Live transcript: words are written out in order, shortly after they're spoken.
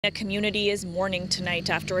A community is mourning tonight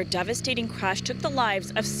after a devastating crash took the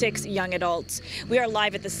lives of 6 young adults. We are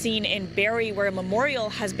live at the scene in Barrie, where a memorial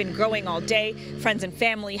has been growing all day. Friends and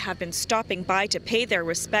family have been stopping by to pay their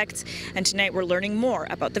respects, and tonight we're learning more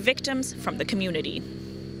about the victims from the community.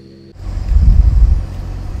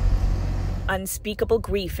 Unspeakable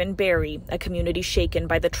grief in Barrie, a community shaken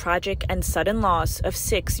by the tragic and sudden loss of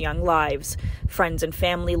 6 young lives. Friends and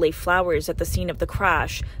family lay flowers at the scene of the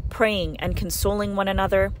crash, praying and consoling one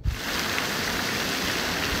another.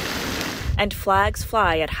 And flags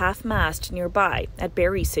fly at half-mast nearby at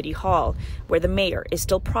Barrie City Hall, where the mayor is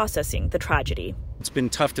still processing the tragedy. It's been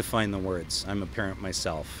tough to find the words. I'm a parent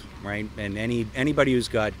myself, right? And anybody who's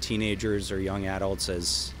got teenagers or young adults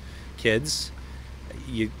as kids,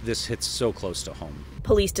 this hits so close to home.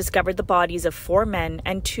 Police discovered the bodies of 4 men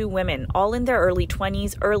and 2 women, all in their early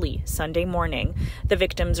 20s, early Sunday morning. The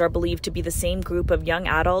victims are believed to be the same group of young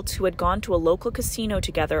adults who had gone to a local casino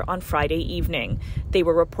together on Friday evening. They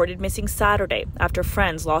were reported missing Saturday after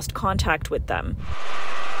friends lost contact with them.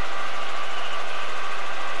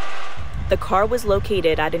 The car was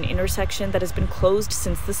located at an intersection that has been closed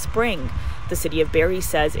since the spring. The city of Barrie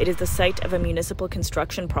says it is the site of a municipal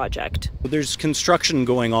construction project. There's construction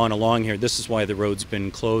going on along here. This is why the road's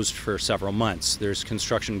been closed for several months. There's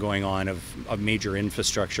construction going on of major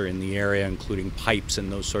infrastructure in the area, including pipes and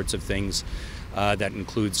those sorts of things that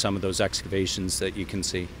include some of those excavations that you can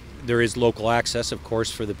see. There is local access, of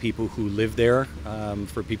course, for the people who live there,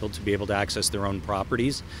 for people to be able to access their own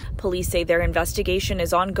properties. Police say their investigation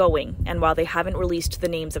is ongoing, and while they haven't released the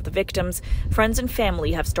names of the victims, friends and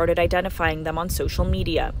family have started identifying them on social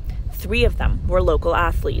media. 3 of them were local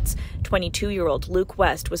athletes. 22-year-old Luke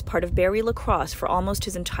West was part of Barrie lacrosse for almost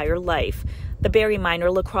his entire life. The Barrie Minor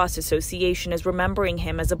Lacrosse Association is remembering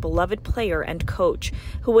him as a beloved player and coach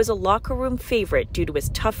who was a locker room favorite due to his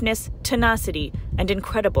toughness, tenacity, and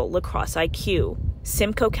incredible lacrosse IQ.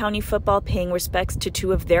 Simcoe County Football paying respects to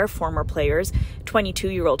 2 of their former players,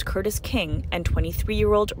 22-year-old Curtis King and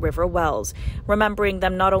 23-year-old River Wells, remembering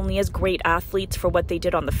them not only as great athletes for what they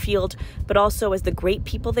did on the field, but also as the great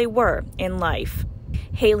people they were in life.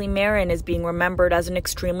 Haley Marin is being remembered as an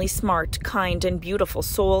extremely smart, kind, and beautiful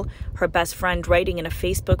soul, her best friend writing in a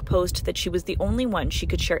Facebook post that she was the only one she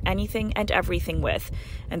could share anything and everything with,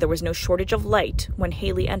 and there was no shortage of light when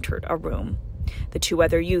Haley entered a room. The 2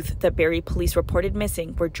 other youth that Barrie police reported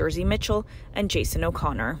missing were Jersey Mitchell and Jason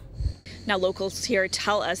O'Connor. Now, locals here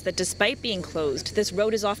tell us that despite being closed, this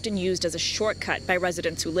road is often used as a shortcut by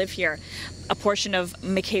residents who live here. A portion of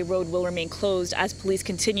McKay Road will remain closed as police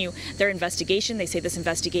continue their investigation. They say this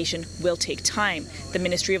investigation will take time. The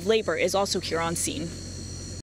Ministry of Labour is also here on scene.